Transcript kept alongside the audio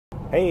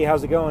Hey,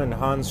 how's it going?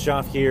 Hans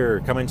Schaff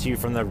here, coming to you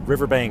from the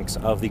riverbanks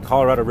of the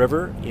Colorado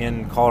River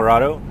in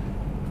Colorado.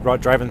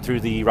 Driving through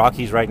the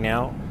Rockies right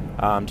now,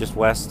 just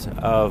west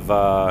of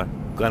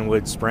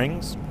Glenwood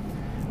Springs.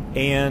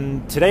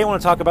 And today I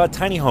want to talk about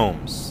tiny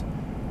homes.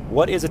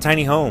 What is a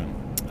tiny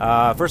home?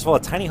 First of all, a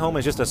tiny home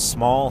is just a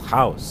small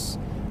house,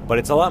 but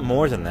it's a lot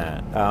more than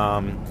that.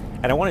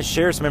 And I want to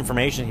share some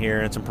information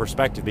here and some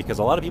perspective because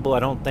a lot of people I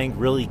don't think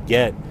really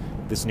get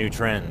this new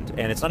trend,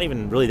 and it's not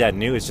even really that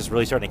new. It's just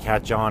really starting to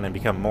catch on and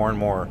become more and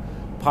more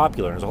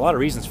popular. There's a lot of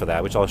reasons for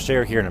that, which I'll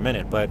share here in a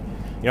minute. But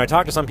I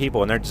talk to some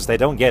people and they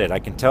don't get it. I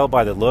can tell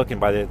by the look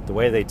and by the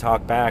way they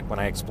talk back when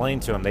I explain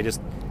to them.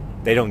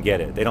 They don't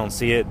get it. They don't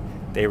see it.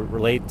 They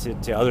relate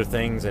to other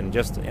things, and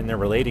just in their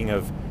relating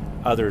of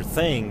other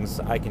things,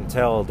 I can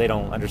tell they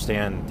don't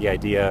understand the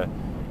idea.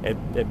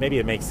 Maybe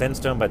it makes sense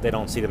to them, but they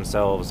don't see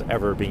themselves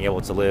ever being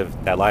able to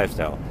live that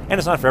lifestyle. And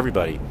it's not for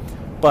everybody.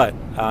 But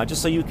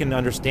just so you can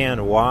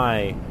understand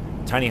why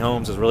tiny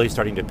homes is really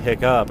starting to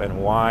pick up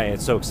and why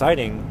it's so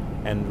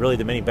exciting and really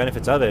the many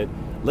benefits of it,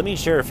 let me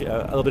share a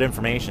little bit of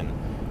information.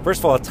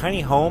 First of all, a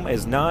tiny home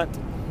is not,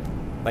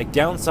 like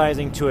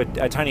downsizing to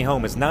a tiny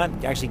home is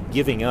not actually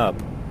giving up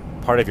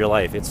part of your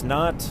life. It's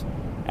not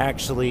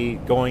actually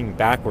going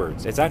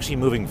backwards. It's actually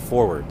moving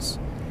forwards.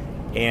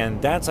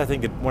 And that's, I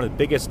think, one of the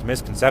biggest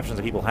misconceptions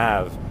that people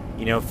have.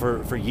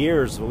 For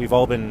years, we've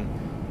all been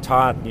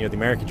taught, the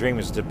American dream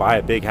is to buy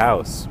a big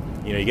house.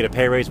 You get a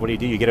pay raise, what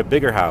do? You get a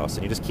bigger house,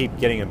 and you just keep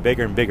getting a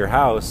bigger and bigger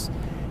house,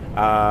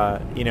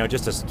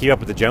 just to keep up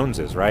with the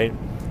Joneses, right?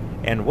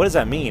 And what does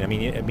that mean? I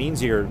mean, it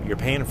means you're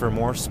paying for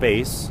more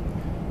space,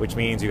 which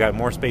means you got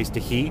more space to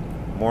heat,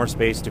 more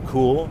space to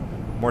cool,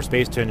 more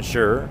space to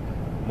insure,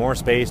 more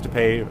space to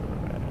pay,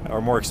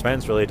 or more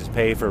expense really to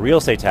pay for real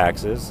estate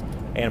taxes,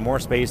 and more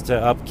space to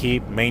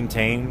upkeep,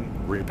 maintain,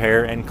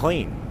 repair, and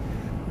clean.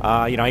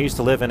 I used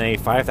to live in a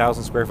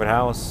 5,000 square foot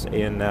house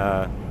in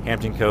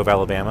Hampton Cove,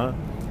 Alabama.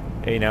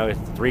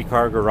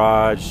 3-car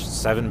garage,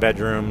 7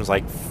 bedrooms,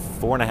 like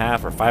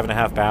 4.5 or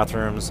 5.5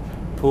 bathrooms,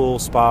 pool,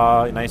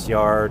 spa, nice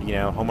yard,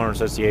 homeowner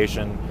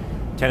association,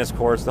 tennis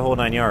courts, the whole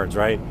 9 yards,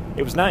 right?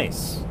 It was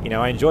nice.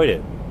 I enjoyed it.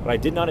 What I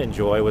did not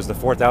enjoy was the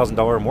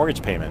 $4,000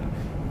 mortgage payment.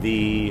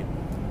 I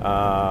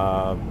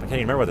can't even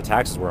remember what the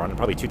taxes were on it,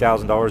 probably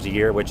 $2,000 a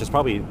year, which is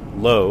probably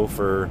low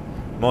for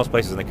most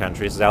places in the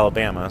country. This is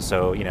Alabama,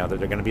 so they're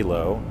going to be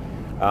low.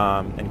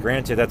 And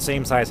granted, that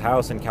same size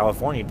house in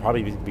California, you'd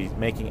probably be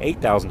making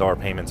 $8,000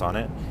 payments on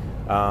it.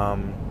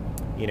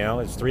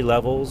 It's 3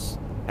 levels,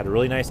 had a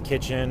really nice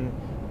kitchen,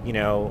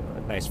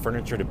 nice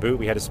furniture to boot.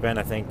 We had to spend,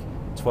 I think,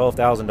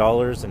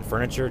 $12,000 in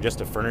furniture just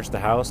to furnish the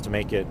house to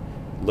make it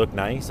look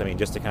nice. I mean,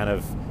 just to kind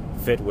of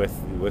fit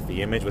with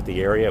the image, with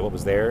the area, what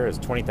was there. It was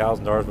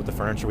 $20,000 worth of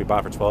furniture we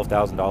bought for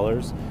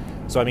 $12,000.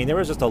 So, I mean, there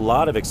was just a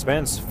lot of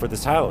expense for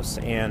this house,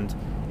 and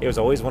it was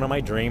always one of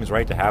my dreams,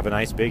 right, to have a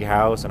nice big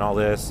house and all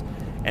this.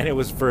 And it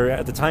was for,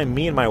 at the time,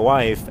 me and my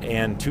wife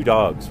and 2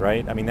 dogs,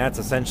 right? I mean, that's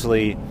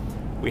essentially,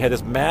 we had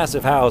this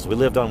massive house. We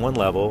lived on one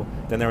level.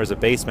 Then there was a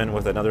basement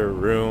with another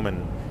room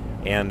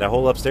and a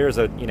whole upstairs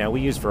that,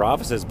 we used for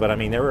offices. But, I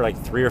mean, there were like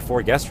 3 or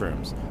 4 guest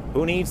rooms.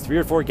 Who needs 3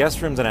 or 4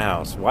 guest rooms in a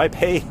house? Why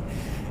pay,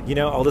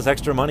 all this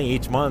extra money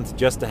each month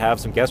just to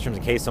have some guest rooms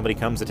in case somebody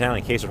comes to town,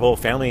 in case your whole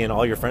family and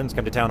all your friends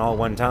come to town all at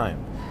one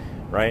time,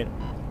 right?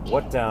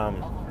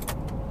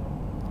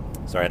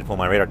 Sorry, I had to pull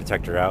my radar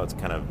detector out. It's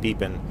kind of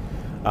beeping.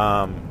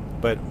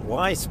 But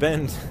why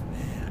spend,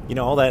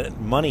 all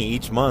that money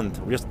each month?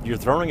 You're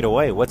throwing it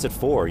away. What's it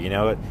for?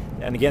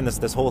 And again,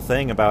 this whole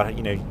thing about,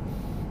 and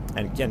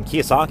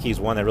Kiyosaki's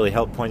one that really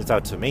helped point this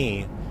out to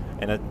me.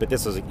 But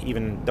this was,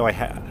 even though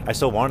I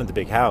still wanted the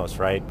big house,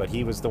 right? But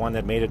he was the one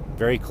that made it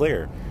very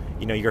clear.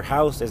 Your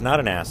house is not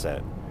an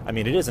asset. I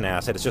mean, it is an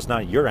asset. It's just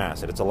not your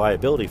asset. It's a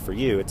liability for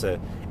you. It's an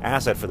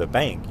asset for the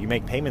bank. You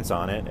make payments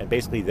on it, and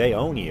basically they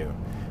own you.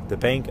 The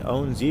bank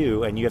owns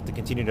you, and you have to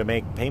continue to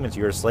make payments.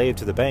 You're a slave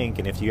to the bank,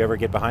 and if you ever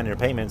get behind in your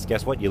payments,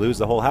 guess what? You lose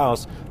the whole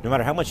house, no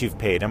matter how much you've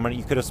paid. I mean,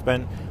 you could have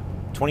spent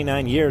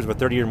 29 years with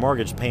 30-year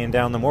mortgage paying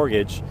down the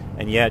mortgage,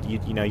 and yet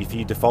if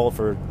you default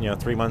for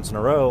 3 months in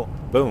a row,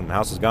 boom,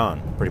 house is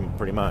gone,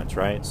 pretty much,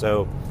 right?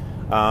 So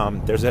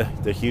there's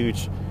the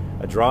huge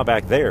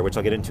drawback there, which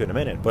I'll get into in a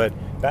minute. But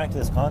back to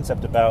this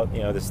concept about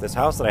this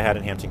house that I had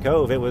in Hampton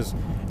Cove, it was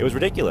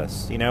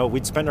ridiculous.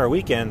 We'd spend our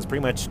weekends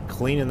pretty much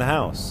cleaning the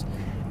house.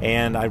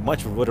 And I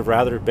much would have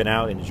rather been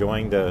out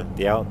enjoying the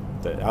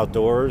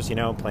outdoors,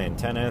 playing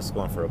tennis,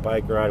 going for a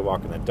bike ride,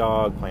 walking the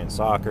dog, playing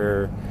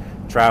soccer,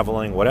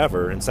 traveling,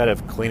 whatever, instead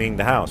of cleaning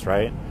the house,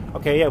 right?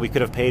 Okay, yeah, we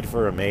could have paid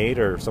for a maid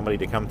or somebody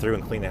to come through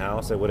and clean the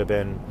house. It would have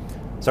been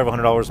several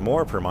 $100s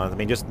more per month. I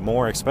mean, just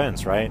more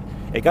expense, right?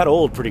 It got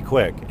old pretty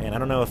quick. And I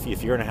don't know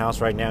if you're in a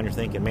house right now and you're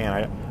thinking,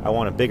 man, I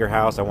want a bigger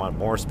house. I want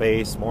more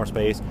space.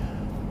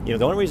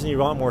 The only reason you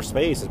want more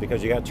space is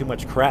because you got too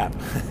much crap.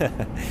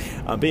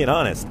 I'm being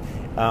honest.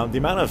 The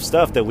amount of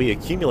stuff that we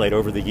accumulate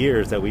over the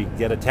years that we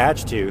get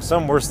attached to,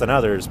 some worse than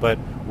others, but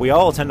we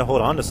all tend to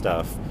hold on to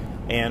stuff.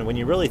 And when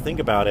you really think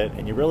about it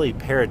and you really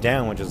pare it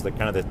down, which is the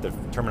kind of the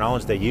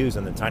terminology they use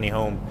in the tiny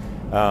home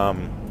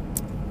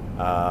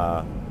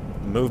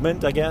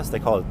movement, I guess. They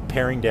call it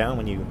paring down,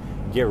 when you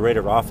get rid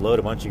or offload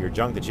a bunch of your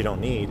junk that you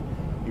don't need.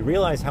 You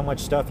realize how much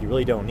stuff you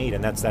really don't need,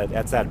 and that's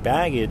that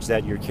baggage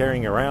that you're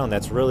carrying around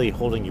that's really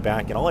holding you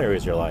back in all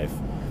areas of your life.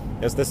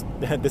 This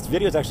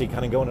video is actually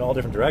kind of going in all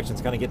different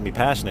directions, kind of getting me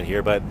passionate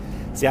here. But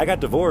see, I got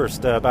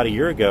divorced about a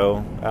year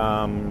ago,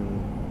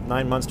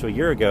 9 months to a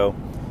year ago,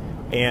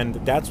 and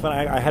that's when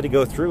I had to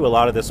go through a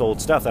lot of this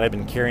old stuff that I've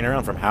been carrying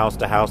around from house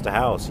to house to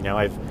house. You know,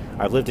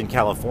 I've lived in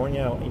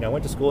California. You know, I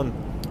went to school in,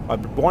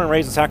 I'm born and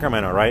raised in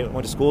Sacramento, right?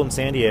 Went to school in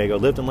San Diego,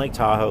 lived in Lake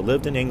Tahoe,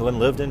 lived in England,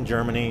 lived in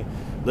Germany,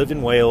 lived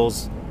in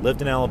Wales,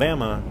 lived in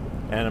Alabama,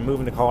 and I'm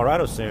moving to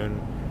Colorado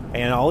soon.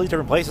 And all these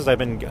different places, I've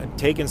been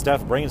taking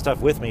stuff, bringing stuff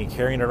with me,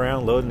 carrying it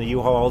around, loading the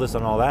U-Haul, all this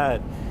and all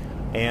that.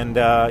 And,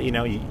 you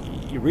know,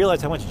 you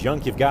realize how much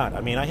junk you've got.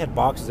 I mean, I had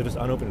boxes of just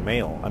unopened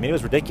mail. I mean, it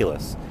was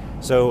ridiculous.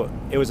 So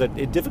it was a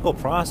difficult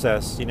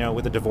process, you know,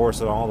 with the divorce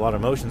and all, a lot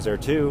of emotions there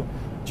too.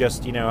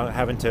 Just, you know,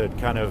 having to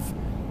kind of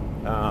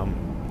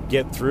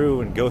get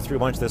through and go through a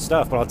bunch of this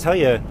stuff. But I'll tell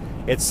you,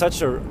 it's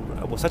such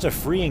a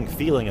freeing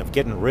feeling of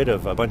getting rid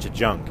of a bunch of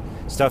junk.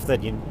 Stuff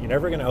that you're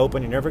never going to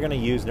open, you're never going to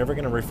use, never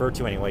going to refer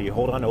to anyway. You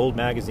hold on to old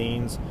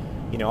magazines,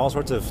 you know, all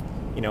sorts of,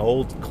 you know,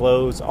 old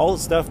clothes, all the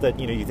stuff that,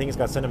 you know, you think has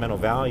got sentimental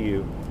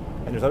value.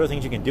 And there's other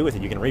things you can do with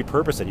it. You can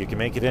repurpose it. You can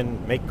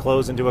make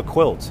clothes into a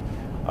quilt.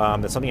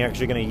 That's something you're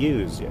actually going to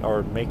use,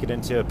 or make it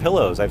into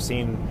pillows. I've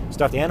seen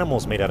stuffed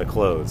animals made out of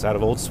clothes, out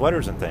of old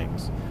sweaters and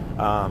things.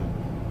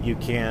 You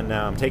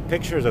can take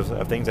pictures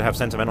of things that have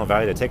sentimental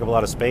value, that take up a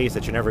lot of space,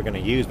 that you're never going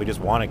to use, but just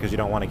want it because you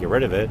don't want to get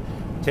rid of it.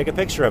 Take a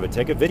picture of it,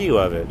 take a video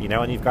of it, you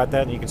know, and you've got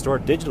that, and you can store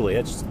it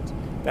digitally.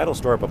 That'll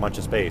store up a bunch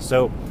of space.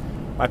 So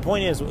my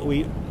point is,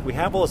 we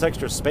have all this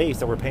extra space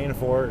that we're paying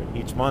for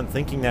each month,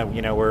 thinking that,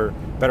 you know, we're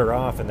better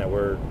off and that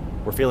we're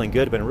feeling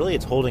good, but really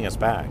it's holding us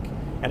back.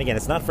 And again,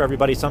 it's not for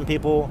everybody. Some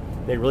people,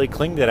 they really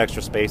cling to that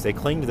extra space, they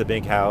cling to the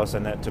big house,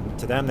 and that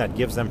to them that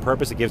gives them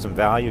purpose, it gives them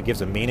value, it gives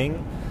them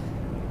meaning.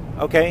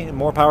 Okay,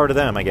 more power to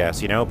them, I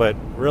guess, you know, but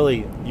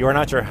really, you are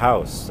not your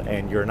house,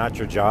 and you're not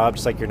your job,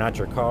 just like you're not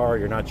your car,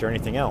 you're not your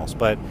anything else,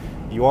 but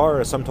you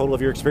are a sum total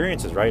of your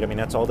experiences, right? I mean,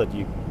 that's all that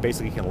you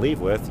basically can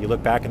leave with. You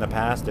look back in the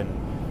past,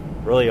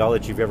 and really all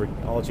that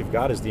you've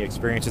got is the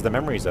experiences, the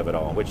memories of it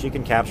all, which you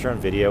can capture on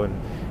video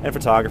and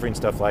photography and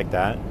stuff like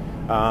that.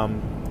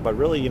 But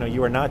really, you know,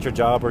 you are not your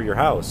job or your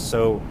house,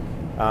 so...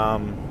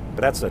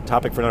 but that's a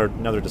topic for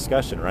another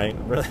discussion, right?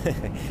 Really,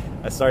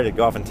 I started to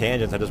go off on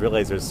tangents. I just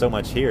realized there's so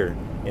much here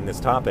in this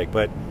topic.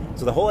 But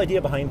so the whole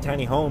idea behind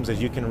tiny homes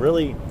is you can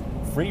really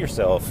free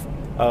yourself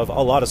of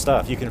a lot of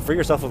stuff. You can free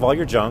yourself of all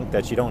your junk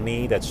that you don't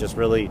need, that's just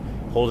really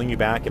holding you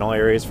back in all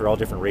areas for all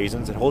different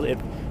reasons.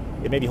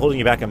 It may be holding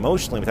you back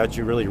emotionally without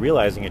you really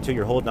realizing it too.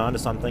 You're holding on to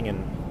something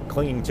and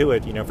clinging to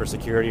it, you know, for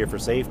security or for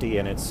safety,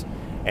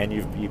 and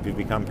you've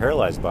become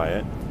paralyzed by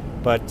it.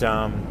 But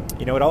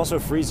you know, it also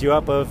frees you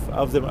up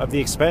of the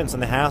expense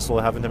and the hassle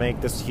of having to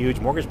make this huge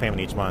mortgage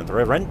payment each month, or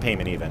a rent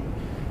payment even.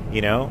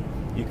 You know,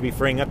 you could be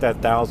freeing up that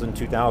 $1,000,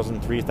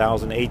 $2,000,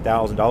 $3,000,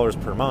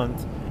 $8,000 per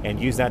month, and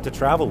use that to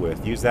travel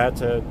with. Use that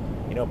to,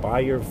 you know, buy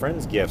your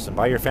friends gifts and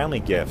buy your family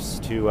gifts,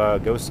 to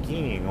go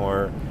skiing,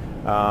 or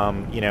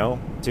you know,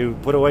 to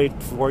put away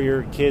for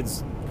your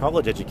kids'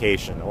 college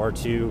education, or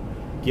to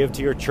give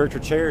to your church or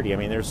charity. I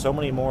mean, there's so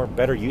many more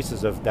better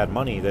uses of that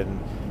money than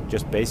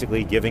just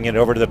basically giving it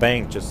over to the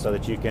bank just so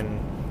that you can,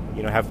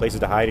 you know, have places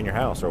to hide in your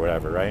house or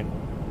whatever, right?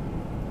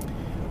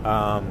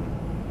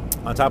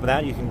 On top of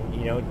that, you can,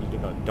 you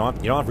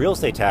don't have real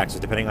estate taxes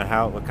depending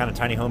on what kind of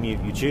tiny home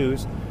you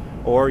choose,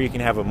 or you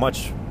can have a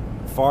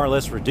far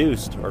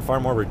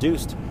more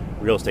reduced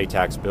real estate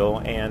tax bill.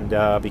 And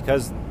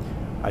because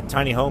a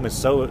tiny home is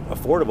so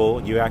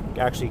affordable, you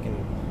actually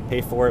can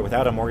pay for it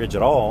without a mortgage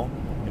at all.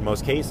 In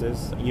most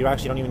cases, you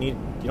actually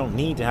don't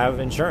need to have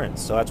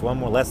insurance. So that's one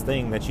more less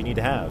thing that you need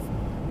to have.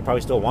 You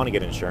probably still want to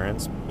get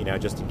insurance, you know,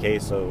 just in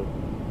case a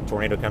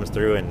tornado comes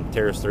through and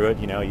tears through it.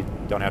 You know, you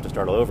don't have to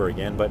start all over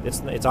again. But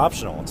it's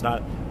optional. It's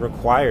not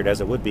required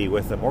as it would be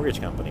with a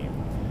mortgage company.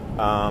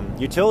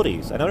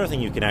 Utilities, another thing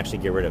you can actually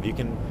get rid of. You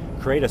can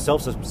create a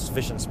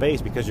self-sufficient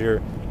space because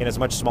you're in a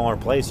much smaller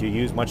place. You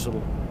use much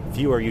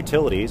fewer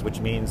utilities,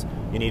 which means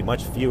you need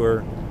much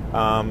fewer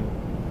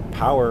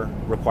power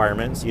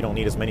requirements. You don't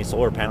need as many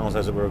solar panels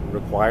as are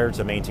required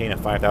to maintain a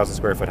 5,000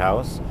 square foot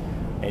house.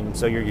 And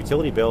so your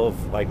utility bill,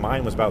 like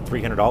mine, was about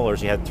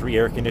 $300. You had 3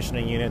 air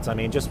conditioning units. I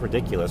mean, just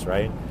ridiculous,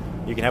 right?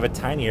 You can have a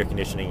tiny air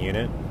conditioning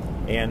unit,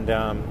 and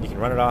you can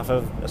run it off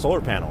of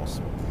solar panels.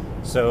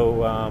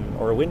 So,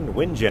 or a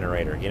wind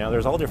generator. You know,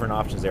 there's all different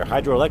options there.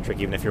 Hydroelectric,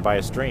 even if you're by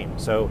a stream.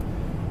 So,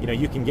 you know,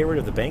 you can get rid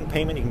of the bank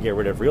payment, you can get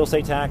rid of real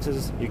estate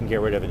taxes, you can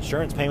get rid of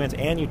insurance payments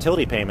and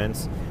utility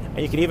payments, and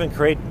you can even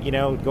create, you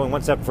know, going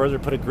one step further,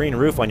 put a green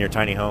roof on your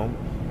tiny home,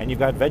 and you've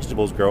got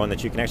vegetables growing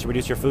that you can actually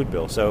reduce your food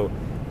bill. So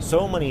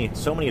many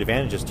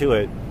advantages to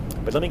it.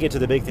 But let me get to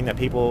the big thing that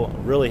people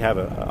really have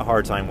a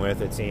hard time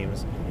with, it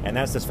seems, and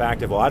that's this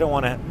fact of, well, I don't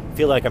want to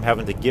feel like I'm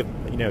having to give,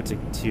 you know,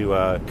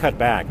 to cut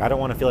back. I don't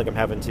want to feel like I'm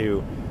having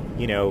to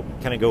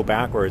kind of go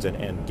backwards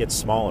and get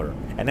smaller.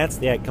 And that's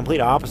the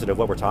complete opposite of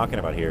what we're talking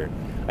about here.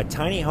 A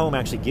tiny home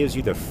actually gives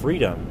you the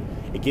freedom.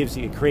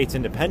 It creates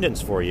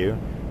independence for you,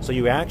 so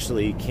you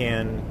actually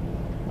can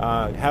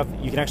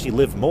you can actually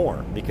live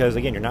more, because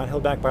again, you're not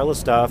held back by all the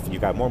stuff.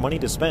 You've got more money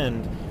to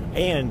spend,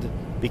 and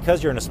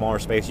because you're in a smaller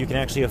space, you can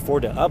actually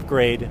afford to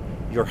upgrade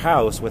your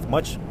house with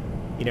much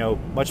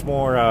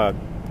more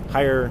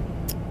higher,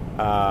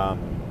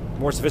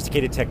 more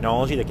sophisticated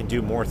technology that can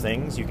do more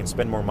things. You can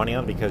spend more money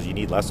on it because you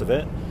need less of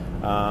it.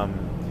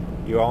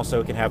 You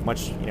also can have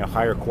much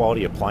higher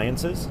quality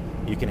appliances.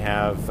 You can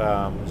have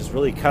just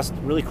really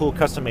cool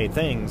custom-made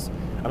things.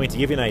 I mean, to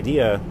give you an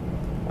idea,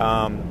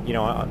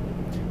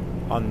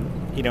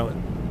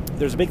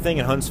 there's a big thing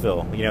in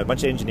Huntsville. A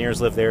bunch of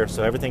engineers live there,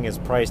 so everything is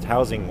priced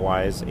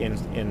housing-wise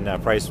in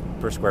price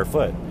per square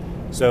foot.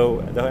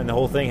 So the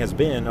whole thing has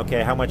been,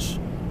 okay, how much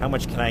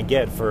can I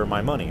get for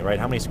my money, right?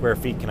 How many square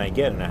feet can I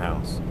get in a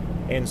house?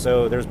 And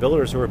so there's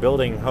builders who are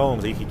building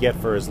homes that you could get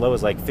for as low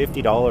as like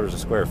 $50 a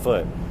square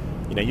foot.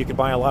 You could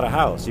buy a lot of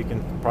house. You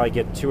can probably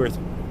get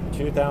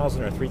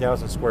 2,000 or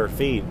 3,000 square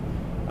feet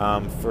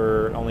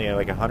for only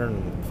like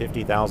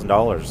 $150,000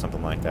 or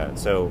something like that.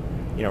 So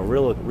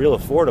real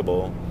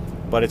affordable,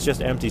 but it's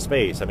just empty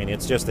space. I mean,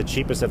 it's just the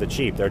cheapest of the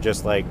cheap. They're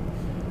just like,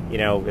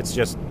 it's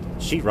just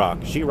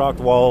sheetrock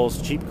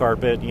walls, cheap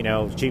carpet,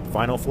 cheap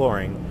vinyl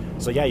flooring.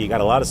 So yeah, you got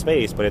a lot of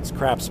space, but it's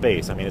crap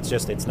space. I mean,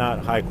 it's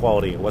not high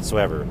quality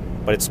whatsoever,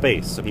 but it's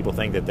space. So people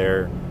think that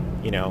they're,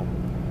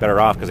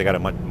 better off because they got a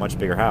much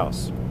bigger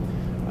house.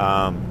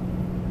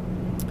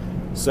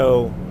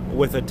 So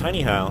with a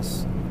tiny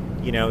house,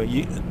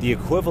 the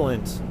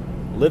equivalent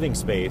living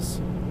space,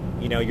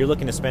 you're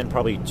looking to spend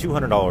probably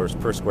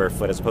 $200 per square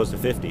foot as opposed to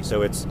 $50.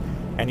 So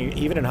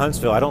even in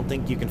Huntsville, I don't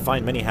think you can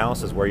find many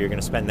houses where you're going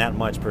to spend that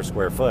much per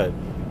square foot,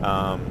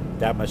 where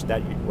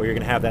you're going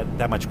to have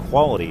that much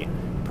quality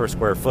per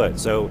square foot.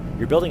 So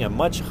you're building a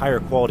much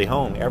higher quality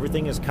home.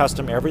 Everything is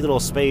custom. Every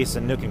little space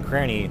and nook and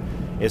cranny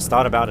is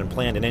thought about and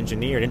planned and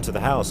engineered into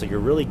the house. So you're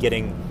really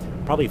getting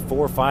probably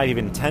 4, 5,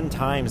 even 10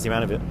 times the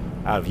amount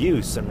of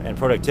use and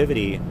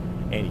productivity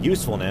and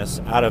usefulness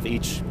out of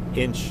each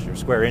inch or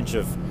square inch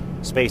of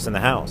space in the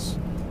house.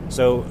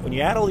 So when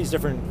you add all these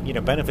different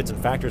benefits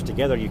and factors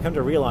together, you come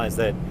to realize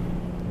that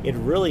it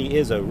really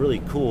is a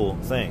really cool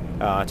thing,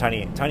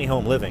 tiny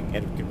home living.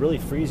 And it really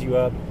frees you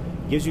up,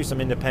 gives you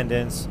some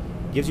independence,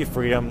 gives you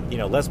freedom,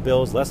 less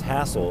bills, less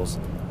hassles,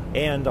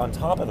 and on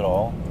top of it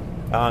all,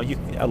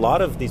 a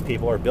lot of these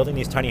people are building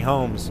these tiny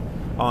homes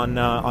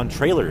on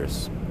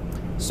trailers.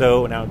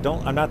 So now,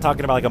 I'm not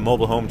talking about like a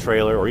mobile home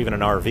trailer or even an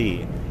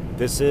RV.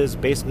 This is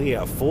basically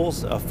a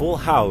full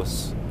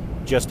house,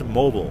 just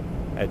mobile,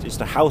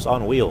 just a house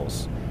on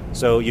wheels.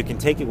 So you can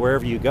take it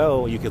wherever you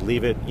go. You could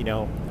leave it,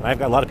 and I've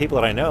got a lot of people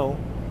that I know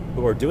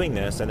who are doing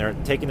this, and they're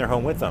taking their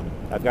home with them.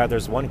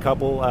 There's one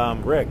couple,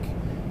 Rick,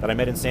 that I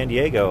met in San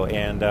Diego,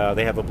 and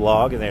they have a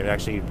blog, and they're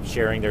actually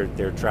sharing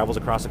their travels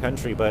across the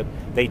country, but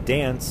they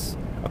dance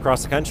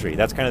across the country.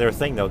 That's kind of their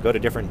thing. They'll go to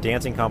different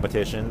dancing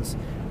competitions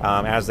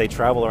as they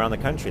travel around the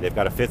country. They've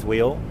got a fifth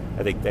wheel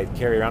that they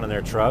carry around in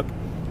their truck,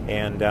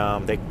 and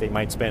they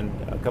might spend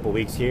a couple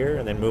weeks here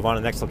and then move on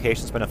to the next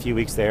location, spend a few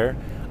weeks there.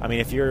 I mean,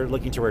 if you're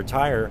looking to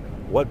retire,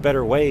 what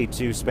better way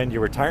to spend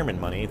your retirement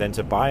money than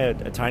to buy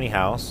a tiny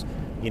house?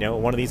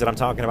 One of these that I'm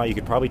talking about, you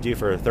could probably do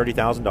for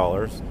 $30,000.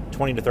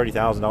 $20,000 to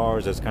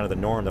 $30,000 is kind of the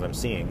norm that I'm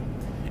seeing,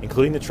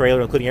 including the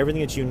trailer, including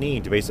everything that you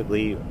need to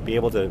basically be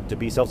able to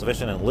be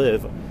self-sufficient and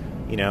live,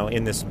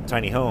 in this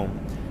tiny home.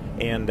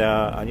 And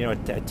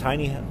a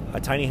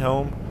tiny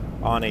home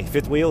on a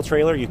fifth wheel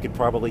trailer, you could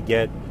probably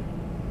get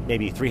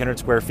maybe 300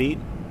 square feet,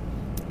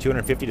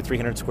 250 to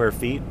 300 square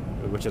feet,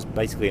 which is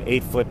basically an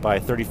 8-foot by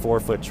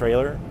 34-foot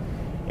trailer.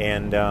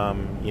 And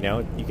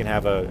you can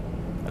have a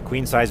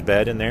queen-size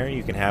bed in there.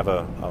 You can have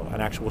an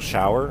actual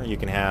shower. You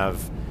can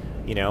have,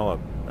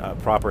 a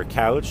proper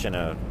couch and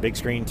a big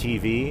screen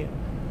TV,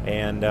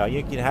 and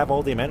you can have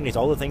all the amenities,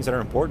 all the things that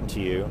are important to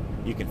you.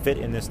 You can fit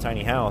in this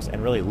tiny house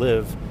and really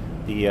live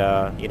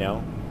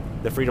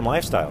the freedom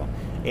lifestyle.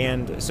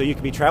 And so you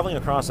could be traveling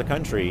across the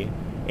country,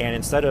 and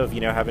instead of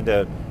having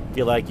to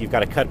feel like you've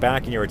got to cut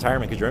back in your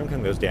retirement because your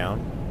income goes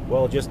down,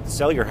 well, just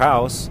sell your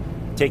house,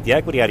 take the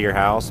equity out of your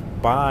house,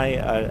 buy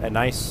a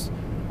nice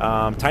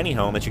tiny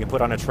home that you can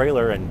put on a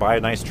trailer, and buy a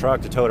nice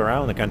truck to tow it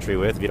around the country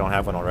with if you don't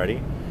have one already.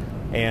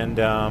 And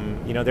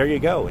there you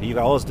go. You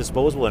got all this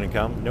disposable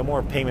income. No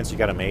more payments you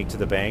got to make to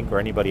the bank or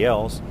anybody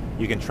else.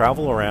 You can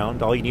travel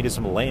around. All you need is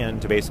some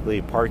land to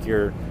basically park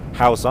your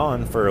house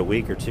on for a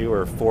week or 2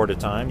 or 4 at a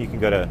time. You can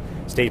go to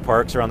state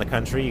parks around the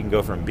country. You can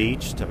go from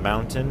beach to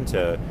mountain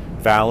to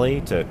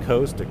valley to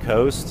coast,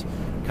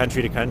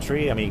 country to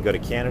country. I mean, you can go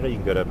to Canada, you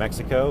can go to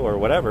Mexico or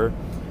whatever,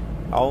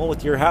 all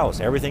with your house.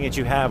 Everything that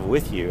you have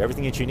with you,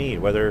 everything that you need.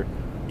 Whether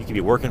you could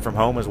be working from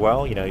home as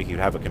well. You could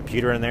have a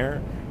computer in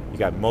there. You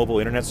got mobile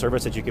internet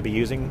service that you could be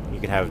using. You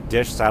can have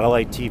dish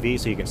satellite TV,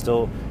 so you can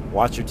still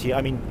watch your TV.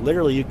 I mean,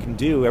 literally, you can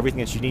do everything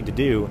that you need to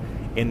do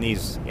in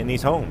these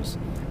homes.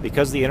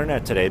 Because of the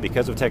internet today,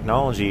 because of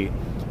technology,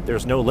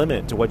 there's no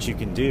limit to what you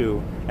can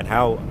do and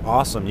how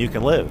awesome you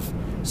can live.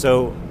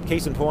 So,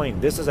 case in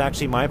point, this is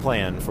actually my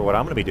plan for what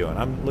I'm going to be doing.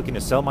 I'm looking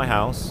to sell my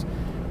house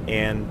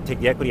and take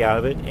the equity out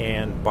of it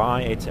and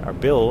or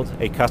build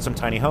a custom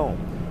tiny home.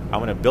 I'm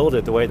going to build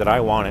it the way that I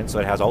want it, so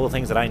it has all the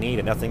things that I need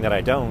and nothing that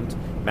I don't.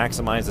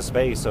 Maximize the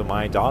space so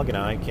my dog and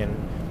I can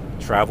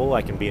travel.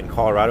 I can be in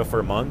Colorado for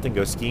a month and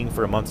go skiing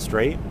for a month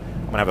straight.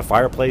 I'm going to have a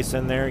fireplace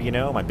in there,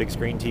 my big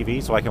screen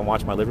TV, so I can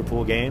watch my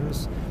Liverpool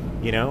games,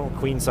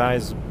 queen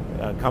size,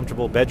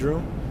 comfortable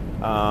bedroom.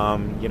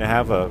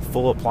 Have a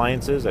full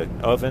appliances,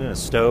 an oven, a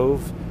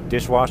stove,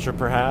 dishwasher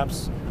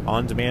perhaps,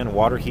 on-demand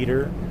water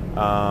heater,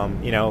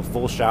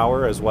 full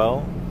shower as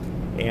well.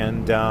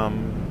 And,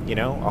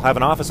 I'll have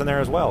an office in there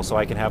as well, so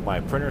I can have my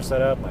printer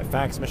set up, my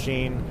fax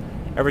machine,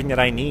 everything that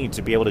I need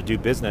to be able to do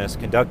business,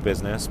 conduct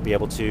business, be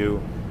able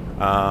to,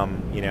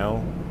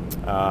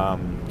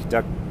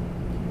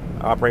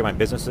 operate my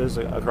businesses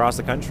across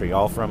the country,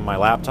 all from my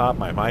laptop,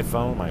 my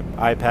phone, my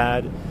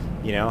iPad,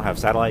 have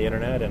satellite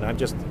internet, and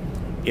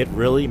it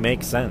really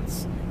makes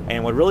sense.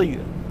 And what really,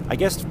 I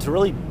guess, to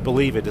really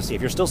believe it, to see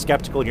if you're still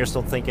skeptical and you're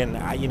still thinking,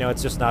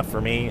 it's just not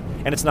for me,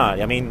 and it's not.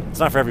 I mean, it's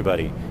not for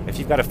everybody. If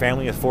you've got a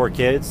family with 4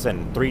 kids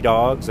and 3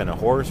 dogs and a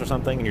horse or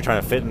something, and you're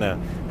trying to fit in a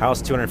house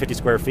 250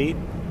 square feet,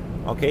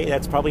 okay,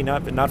 that's probably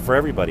not for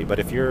everybody. But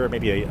if you're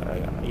maybe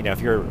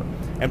if you're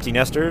empty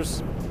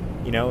nesters,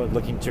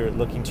 looking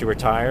to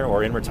retire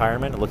or in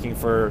retirement, looking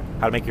for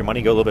how to make your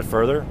money go a little bit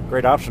further,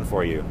 great option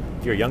for you.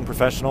 If you're a young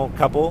professional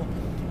couple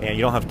and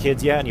you don't have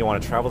kids yet and you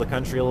want to travel the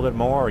country a little bit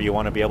more, or you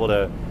want to be able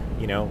to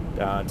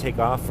take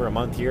off for a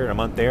month here and a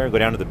month there, go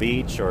down to the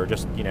beach, or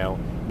just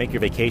make your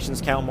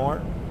vacations count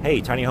more,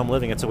 hey, tiny home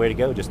living, it's a way to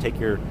go. Just take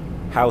your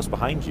house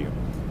behind you.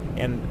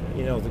 And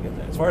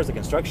as far as the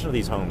construction of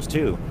these homes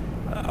too,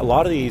 a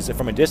lot of these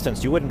from a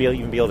distance you wouldn't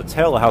even be able to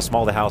tell how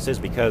small the house is,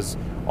 because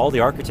all the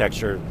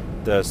architecture,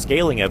 the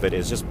scaling of it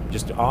is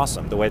just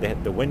awesome. The way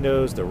the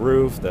windows, the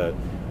roof, the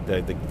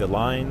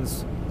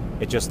lines,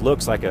 it just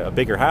looks like a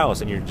bigger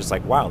house, and you're just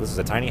like, wow, this is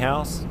a tiny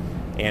house.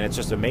 And it's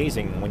just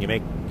amazing when you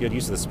make good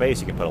use of the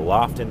space. You can put a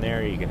loft in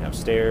there, you can have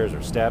stairs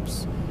or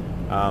steps,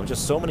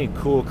 just so many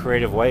cool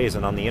creative ways.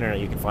 And on the internet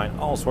you can find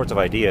all sorts of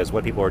ideas,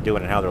 what people are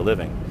doing and how they're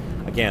living.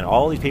 Again,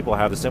 all these people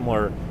have a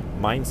similar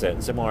mindset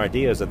and similar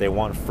ideas, that they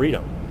want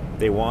freedom,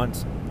 they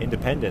want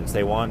independence,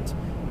 they want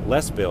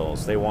less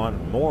bills, they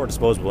want more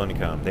disposable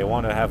income, they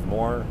want to have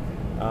more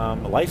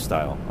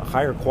lifestyle, a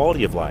higher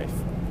quality of life.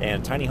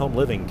 And tiny home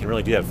living can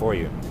really do that for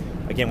you.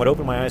 Again, what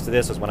opened my eyes to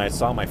this is when I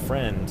saw my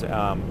friend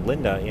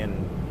Linda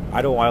in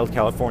Idlewild,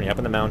 California, up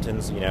in the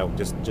mountains,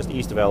 just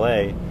east of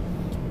LA,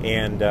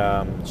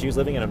 and she was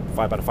living in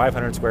about a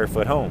 500 square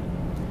foot home.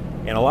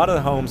 And a lot of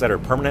the homes that are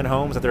permanent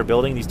homes that they're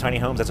building, these tiny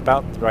homes, that's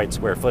about the right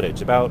square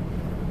footage, about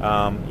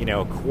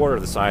a quarter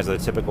of the size of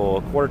the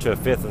typical, quarter to a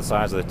fifth of the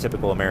size of the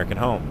typical American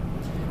home.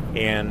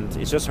 And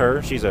it's just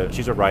her. She's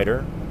a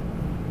writer,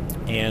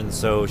 and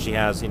so she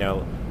has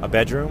a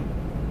bedroom,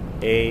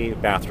 a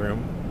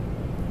bathroom,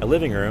 a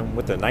living room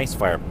with a nice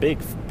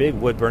big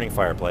wood burning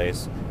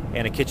fireplace,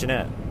 and a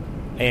kitchenette.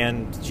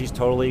 And she's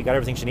totally got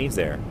everything she needs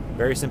there.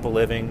 Very simple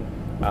living,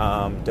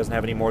 doesn't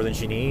have any more than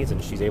she needs,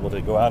 and she's able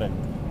to go out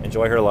and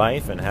enjoy her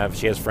life, and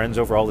she has friends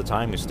over all the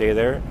time who stay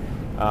there.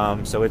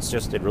 So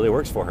it really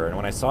works for her. And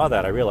when I saw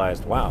that, I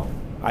realized, wow,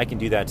 I can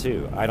do that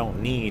too. I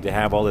don't need to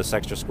have all this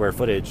extra square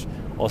footage,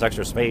 all this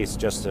extra space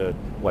just to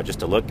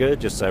look good,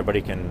 just so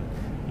everybody can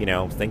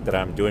think that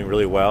I'm doing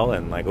really well,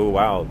 and like, oh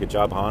wow, good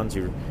job, Hans,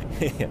 you're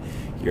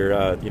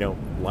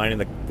lining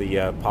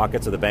the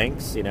pockets of the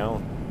banks,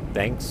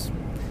 thanks.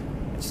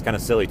 It's just kind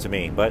of silly to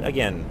me. But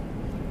again,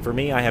 for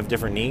me, I have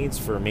different needs.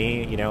 For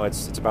me,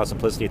 it's about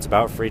simplicity, it's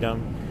about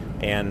freedom,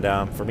 and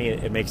for me,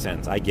 it makes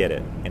sense. I get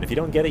it. And if you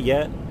don't get it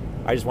yet,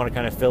 I just want to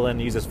kind of fill in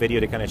and use this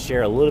video to kind of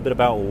share a little bit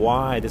about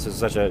why this is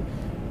such a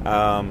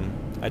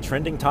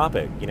trending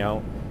topic,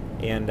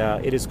 and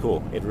it is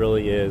cool. It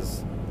really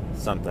is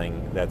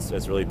something that's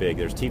really big.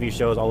 There's TV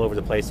shows all over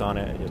the place on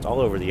it. It's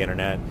all over the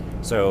internet.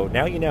 So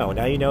now you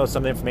know some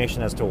of the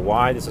information as to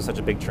why this is such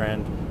a big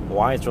trend,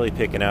 why it's really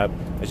picking up.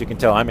 As you can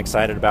tell, I'm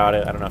excited about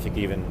it. I don't know if you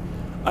can even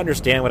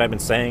understand what I've been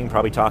saying,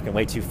 probably talking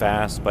way too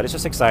fast, but it's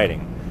just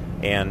exciting.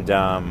 And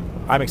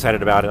I'm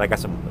excited about it. I got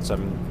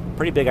some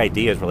pretty big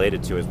ideas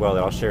related to it as well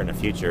that I'll share in the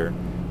future.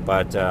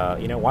 But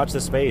watch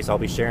this space. I'll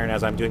be sharing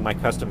as I'm doing my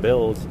custom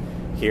build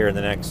here in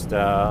the next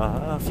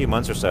few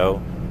months or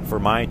so for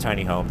my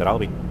tiny home that I'll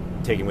be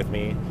taking with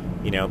me,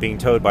 being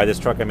towed by this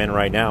truck I'm in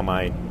right now,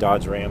 my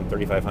Dodge Ram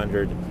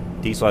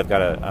 3500 diesel. I've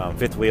got a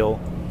fifth wheel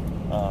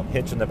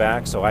hitch in the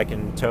back, so I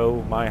can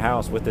tow my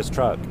house with this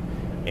truck,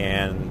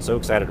 and so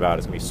excited about it.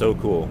 It's gonna be so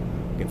cool.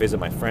 I can visit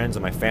my friends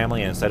and my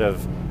family, and instead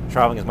of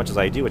traveling as much as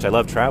I do, which I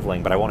love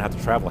traveling, but I won't have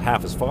to travel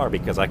half as far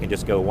because I can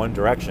just go one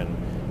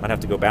direction. I'd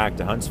have to go back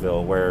to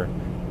Huntsville where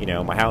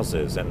my house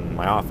is and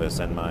my office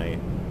and my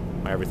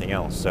everything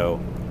else, so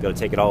be able to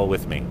take it all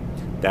with me.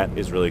 That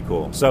is really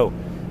cool. So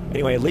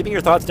anyway, leave me your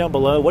thoughts down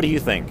below. What do you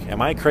think?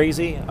 Am I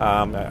crazy?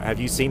 Have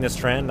you seen this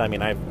trend? I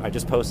mean, I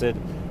just posted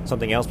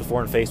something else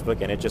before on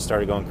Facebook, and it just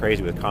started going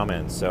crazy with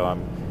comments. So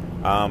I'm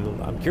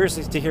I'm curious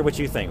to hear what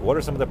you think. What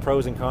are some of the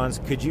pros and cons?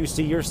 Could you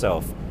see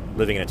yourself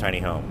living in a tiny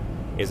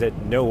home? Is it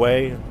no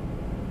way?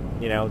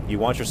 You know, you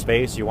want your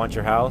space, you want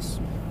your house,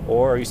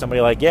 or are you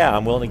somebody like, yeah,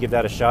 I'm willing to give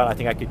that a shot. I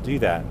think I could do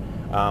that.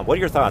 What are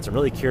your thoughts? I'm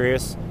really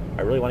curious.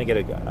 I really want to get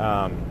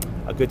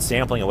a good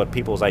sampling of what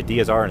people's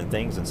ideas are and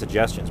things and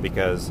suggestions,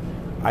 because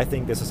I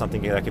think this is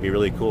something that could be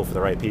really cool for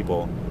the right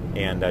people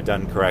and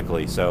done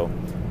correctly. So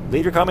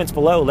leave your comments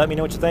below. Let me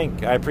know what you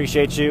think. I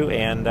appreciate you,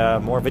 and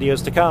more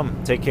videos to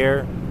come. Take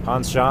care.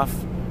 Hans Schaff.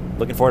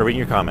 Looking forward to reading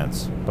your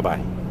comments.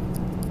 Bye-bye.